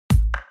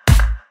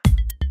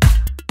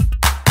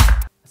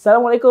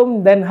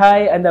Assalamualaikum dan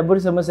hai, anda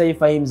bersama saya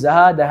Fahim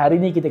Zahar dan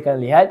hari ini kita akan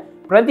lihat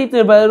peranti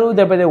terbaru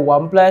daripada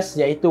OnePlus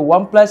iaitu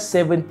OnePlus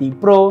 70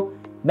 Pro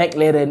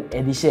McLaren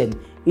Edition.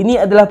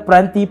 Ini adalah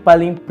peranti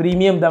paling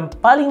premium dan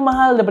paling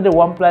mahal daripada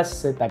OnePlus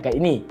setakat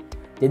ini.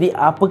 Jadi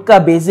apakah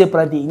beza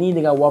peranti ini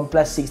dengan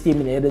OnePlus 60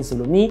 McLaren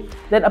sebelum ni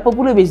dan apa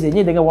pula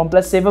bezanya dengan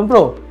OnePlus 7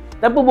 Pro?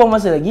 Tanpa buang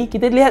masa lagi,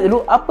 kita lihat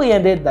dulu apa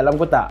yang ada dalam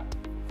kotak.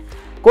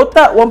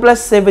 Kotak OnePlus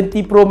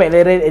 70 Pro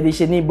McLaren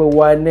Edition ni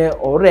berwarna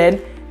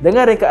oranye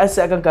dengan rekaan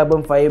seakan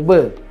carbon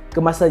fiber.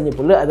 Kemasannya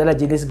pula adalah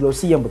jenis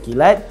glossy yang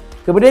berkilat.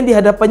 Kemudian di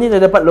hadapannya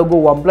terdapat logo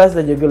OnePlus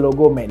dan juga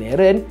logo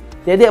McLaren.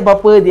 Tiada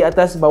apa-apa di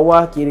atas,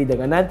 bawah, kiri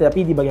dan kanan,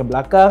 tetapi di bahagian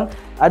belakang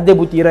ada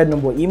butiran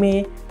nombor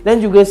email dan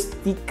juga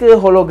stiker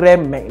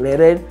hologram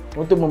McLaren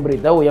untuk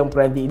memberitahu yang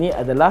peranti ini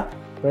adalah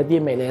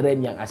peranti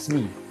McLaren yang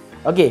asli.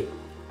 Okey.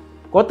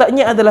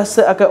 Kotaknya adalah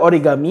seakan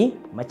origami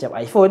macam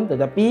iPhone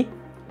tetapi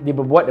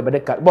dibuat daripada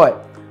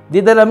cardboard. Di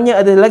dalamnya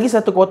ada lagi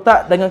satu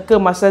kotak dengan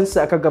kemasan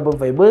seakan carbon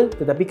fiber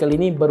tetapi kali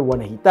ini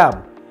berwarna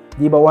hitam.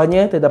 Di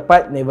bawahnya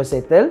terdapat never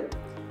settle.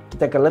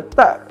 Kita akan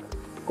letak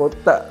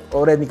kotak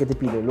oranye ke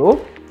tepi dulu.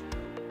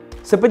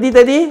 Seperti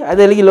tadi,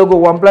 ada lagi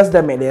logo OnePlus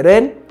dan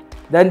McLaren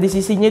dan di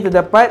sisinya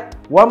terdapat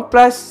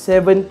OnePlus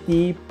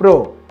 70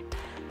 Pro.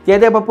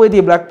 Tiada apa-apa di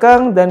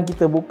belakang dan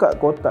kita buka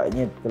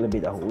kotaknya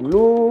terlebih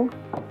dahulu.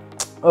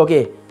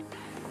 Okey.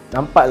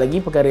 Nampak lagi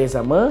perkara yang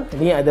sama.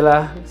 Ini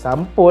adalah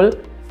sampul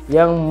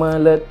yang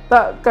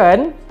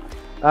meletakkan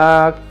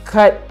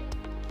kad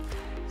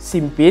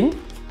SIM pin,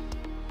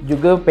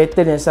 juga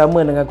pattern yang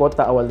sama dengan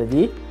kotak awal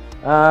tadi.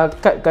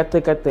 Kad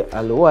kata-kata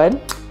aluan,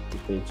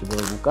 kita cuba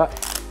buka.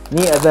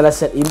 Ini adalah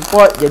set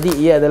import, jadi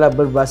ia adalah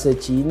berbahasa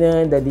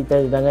Cina dan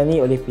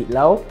ditandatangani oleh Fit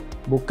Lau,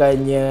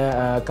 bukannya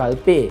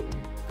Kalpay.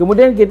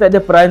 Kemudian kita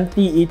ada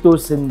peranti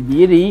itu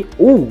sendiri.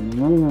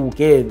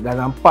 Okey, dah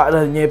nampak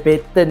dah punya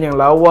pattern yang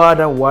lawa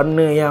dan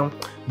warna yang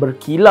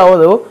berkilau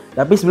tu.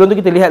 Tapi sebelum tu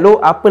kita lihat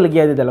dulu apa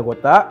lagi ada dalam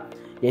kotak,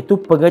 iaitu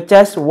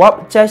pengecas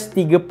warp charge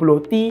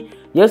 30T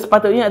yang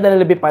sepatutnya adalah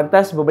lebih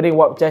pantas berbanding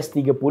warp charge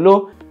 30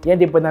 yang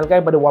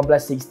diperkenalkan pada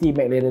OnePlus 60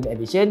 McLaren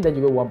Edition dan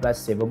juga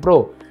OnePlus 7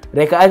 Pro.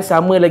 Rekaan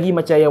sama lagi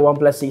macam yang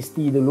OnePlus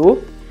 60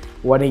 dulu,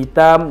 warna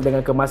hitam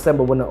dengan kemasan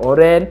berwarna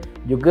oranye.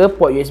 Juga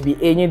port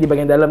USB-A nya di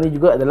bahagian dalam ni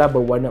juga adalah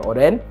berwarna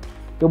oranye.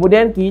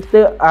 Kemudian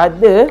kita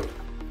ada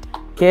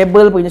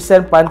kabel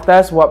pengecasan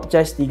pantas warp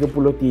charge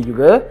 30T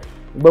juga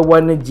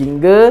berwarna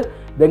jingga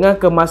dengan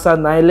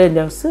kemasan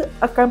nylon yang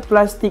seakan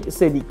plastik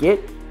sedikit.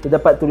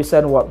 Terdapat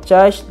tulisan warp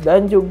charge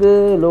dan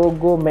juga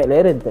logo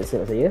McLaren, tak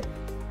silap saya.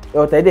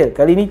 Oh, tak ada.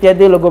 Kali ni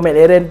tiada logo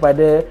McLaren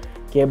pada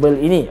kabel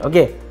ini.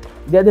 Okey.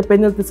 Dia ada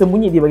panel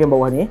tersembunyi di bahagian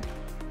bawah ni.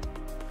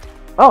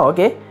 Oh,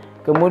 okey.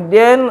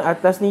 Kemudian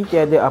atas ni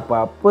tiada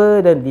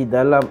apa-apa dan di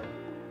dalam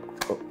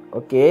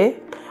okey.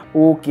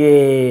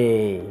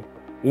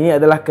 Ini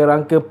adalah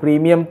kerangka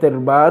premium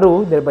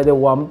terbaru daripada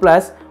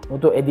OnePlus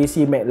untuk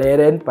edisi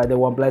McLaren pada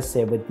OnePlus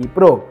 70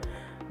 Pro.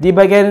 Di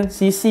bahagian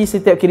sisi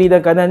setiap kiri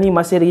dan kanan ni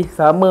masih lagi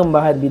sama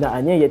bahan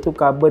binaannya iaitu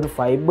carbon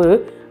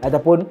fiber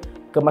ataupun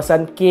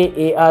kemasan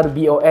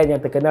KARBON yang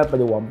terkenal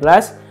pada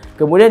OnePlus.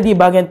 Kemudian di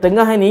bahagian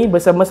tengah ni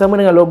bersama-sama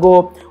dengan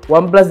logo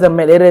OnePlus dan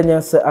McLaren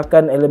yang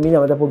seakan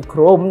aluminium ataupun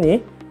chrome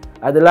ni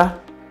adalah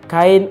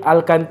kain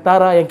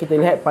Alcantara yang kita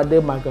lihat pada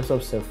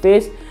Microsoft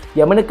Surface,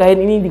 yang mana kain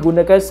ini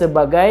digunakan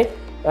sebagai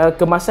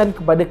kemasan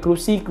kepada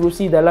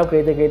kerusi-kerusi dalam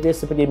kereta-kereta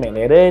seperti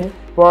McLaren,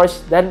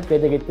 Porsche dan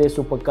kereta-kereta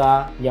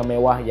supercar yang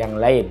mewah yang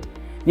lain.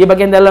 Di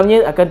bahagian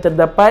dalamnya akan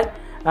terdapat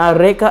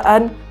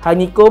rekaan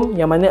honeycomb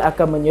yang mana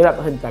akan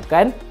menyerap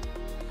hentakan.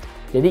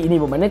 Jadi ini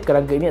bermakna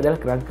kerangka ini adalah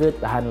kerangka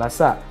tahan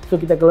lasak.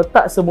 So kita akan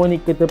letak semua ni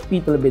ke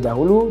tepi terlebih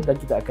dahulu dan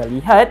kita akan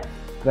lihat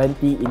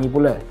peranti ini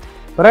pula.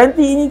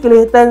 Peranti ini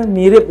kelihatan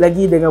mirip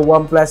lagi dengan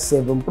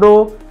OnePlus 7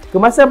 Pro.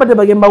 Kemasan pada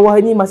bahagian bawah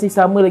ini masih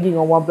sama lagi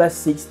dengan OnePlus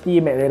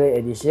 60 McLaren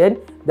Edition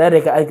dan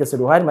rekaan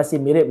keseluruhan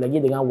masih mirip lagi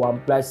dengan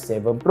OnePlus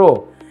 7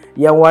 Pro.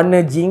 Yang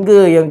warna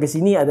jingga yang ke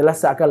sini adalah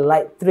seakan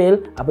light trail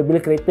apabila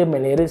kereta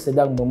McLaren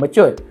sedang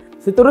memecut.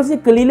 Seterusnya,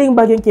 keliling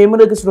bahagian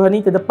kamera keseluruhan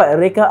ini terdapat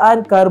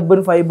rekaan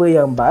carbon fiber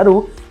yang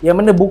baru yang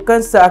mana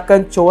bukan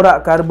seakan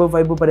corak carbon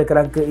fiber pada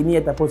kerangka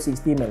ini ataupun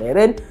 60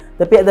 McLaren,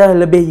 tapi adalah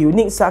lebih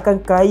unik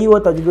seakan kayu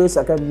atau juga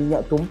seakan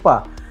minyak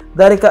tumpah.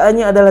 Dan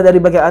rekaannya adalah dari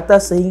bahagian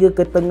atas sehingga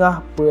ke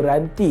tengah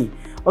peranti.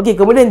 Okey,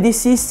 kemudian di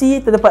sisi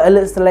terdapat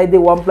alert slider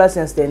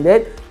OnePlus yang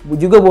standard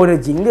juga berwarna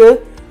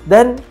jingga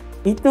dan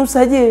itu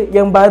saja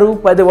yang baru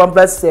pada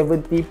OnePlus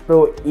 70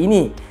 Pro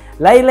ini.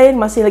 Lain-lain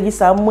masih lagi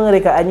sama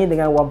rekaannya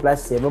dengan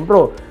OnePlus 7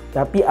 Pro.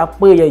 Tapi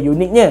apa yang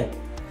uniknya?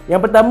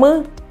 Yang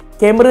pertama,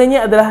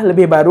 kameranya adalah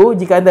lebih baru.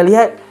 Jika anda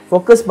lihat,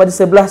 fokus pada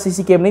sebelah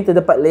sisi kamera ini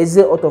terdapat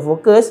laser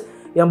autofocus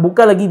yang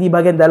bukan lagi di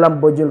bahagian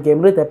dalam bojol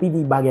kamera tapi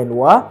di bahagian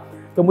luar.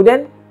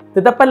 Kemudian,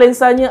 tetapan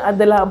lensanya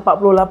adalah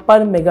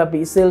 48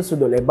 megapiksel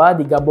sudut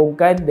lebar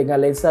digabungkan dengan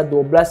lensa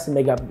 12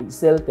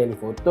 megapiksel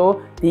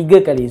telefoto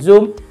 3 kali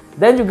zoom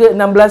dan juga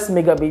 16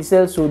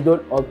 megapiksel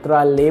sudut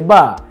ultra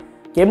lebar.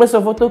 Kamera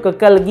swafoto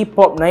kekal lagi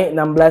pop naik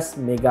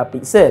 16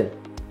 megapiksel.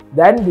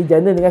 dan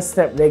dijana dengan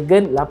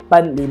Snapdragon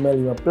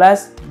 855 Plus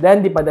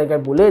dan dipadankan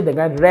pula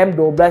dengan RAM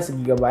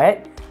 12GB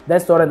dan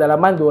storan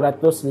dalaman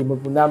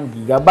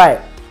 256GB.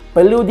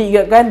 Perlu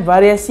diingatkan,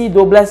 variasi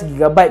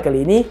 12GB kali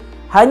ini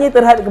hanya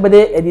terhad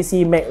kepada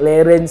edisi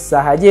McLaren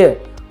sahaja,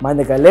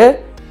 manakala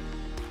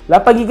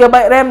 8GB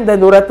RAM dan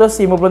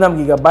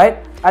 256GB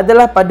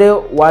adalah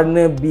pada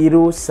warna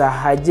biru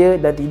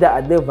sahaja dan tidak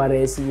ada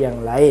variasi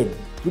yang lain.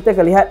 Kita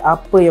akan lihat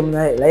apa yang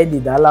menarik lain di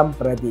dalam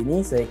peranti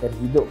ini. Saya akan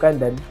hidupkan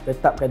dan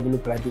tetapkan dulu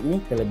peranti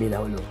ini terlebih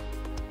dahulu.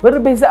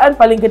 Perbezaan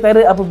paling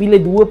ketara apabila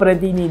dua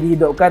peranti ini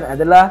dihidupkan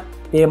adalah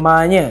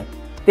temanya.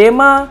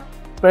 Tema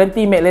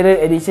peranti McLaren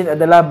Edition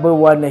adalah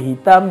berwarna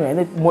hitam,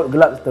 iaitu mod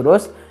gelap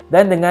terus,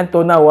 dan dengan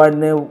tona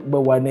warna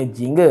berwarna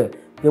jingga.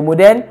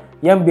 Kemudian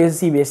yang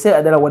versi biasa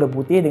adalah warna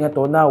putih dengan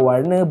tona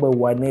warna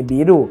berwarna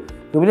biru.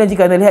 Kemudian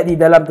jika anda lihat di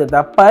dalam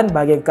tetapan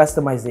bahagian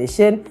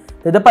customization,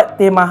 terdapat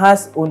tema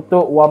khas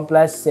untuk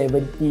OnePlus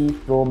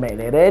 70 Pro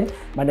McLaren,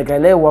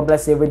 manakala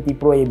OnePlus 70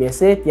 Pro yang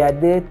biasa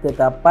tiada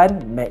tetapan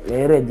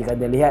McLaren. Jika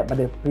anda lihat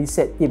pada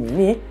preset theme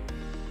ini,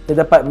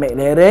 terdapat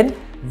McLaren,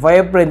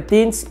 vibrant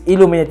tints,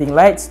 illuminating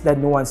lights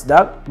dan nuance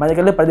dark,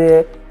 manakala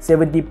pada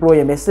 70 Pro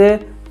yang biasa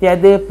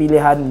tiada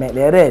pilihan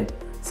McLaren.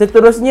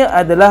 Seterusnya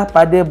adalah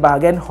pada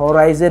bahagian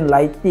horizon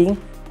lighting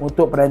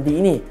untuk peranti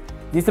ini.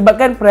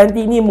 Disebabkan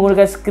peranti ini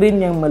menggunakan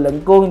skrin yang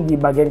melengkung di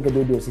bahagian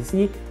kedua-dua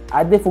sisi,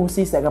 ada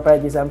fungsi setakat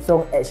peranti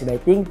Samsung Edge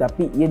Lighting,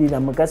 tapi ia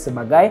dinamakan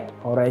sebagai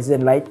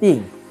horizon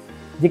lighting.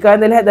 Jika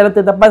anda lihat dalam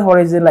tetapan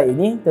horizon light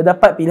ini,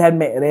 terdapat pilihan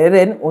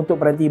McLaren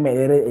untuk peranti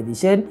McLaren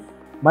Edition,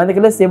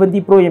 manakala 70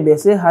 Pro yang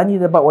biasa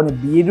hanya terdapat warna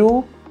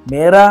biru,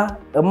 merah,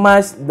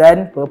 emas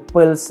dan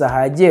purple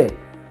sahaja.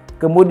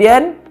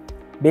 Kemudian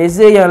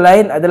beza yang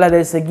lain adalah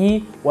dari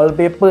segi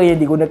wallpaper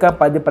yang digunakan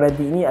pada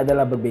peranti ini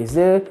adalah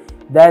berbeza,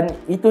 dan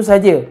itu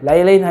saja.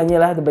 Lain-lain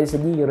hanyalah dari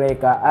segi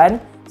rekaan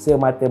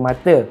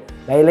semata-mata.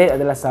 Lain-lain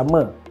adalah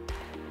sama.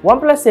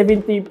 OnePlus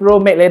 70 Pro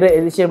McLaren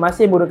Edition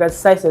masih menggunakan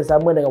saiz yang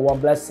sama dengan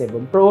OnePlus 7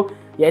 Pro,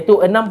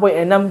 iaitu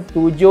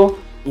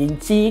 6.67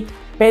 inci.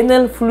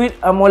 Panel Fluid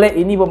AMOLED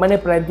ini bermakna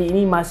peranti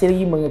ini masih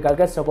lagi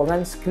mengekalkan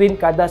sokongan skrin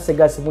kadar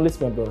segar semula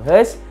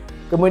 90Hz,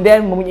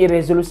 kemudian mempunyai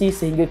resolusi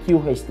sehingga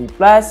QHD+,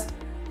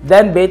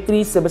 dan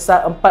bateri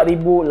sebesar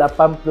 4085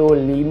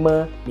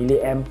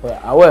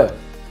 mAh.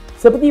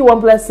 Seperti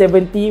OnePlus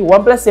 70,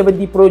 OnePlus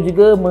 70 Pro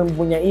juga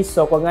mempunyai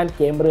sokongan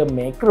kamera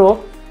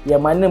makro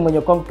yang mana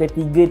menyokong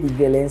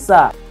ketiga-tiga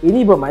lensa.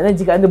 Ini bermakna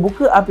jika anda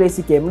buka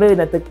aplikasi kamera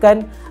dan tekan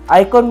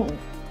ikon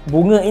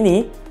bunga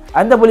ini,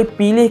 anda boleh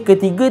pilih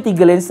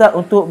ketiga-tiga lensa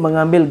untuk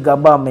mengambil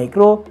gambar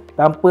makro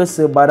tanpa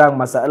sebarang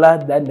masalah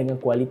dan dengan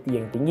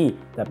kualiti yang tinggi.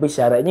 Tapi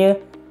syaratnya,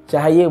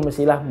 cahaya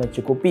mestilah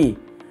mencukupi.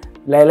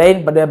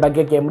 Lain-lain pada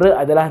bahagian kamera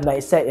adalah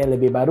night sight yang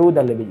lebih baru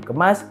dan lebih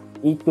kemas.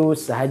 Itu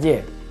sahaja.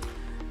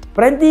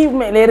 Peranti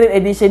McLaren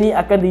Edition ini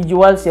akan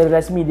dijual secara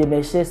rasmi di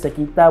Malaysia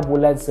sekitar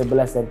bulan 11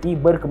 nanti,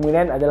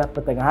 berkemungkinan adalah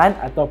pertengahan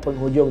atau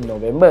penghujung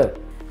November.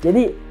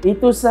 Jadi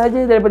itu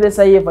sahaja daripada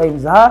saya, Fahim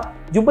Zaha.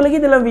 Jumpa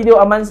lagi dalam video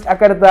aman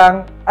akan datang.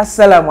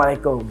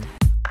 Assalamualaikum.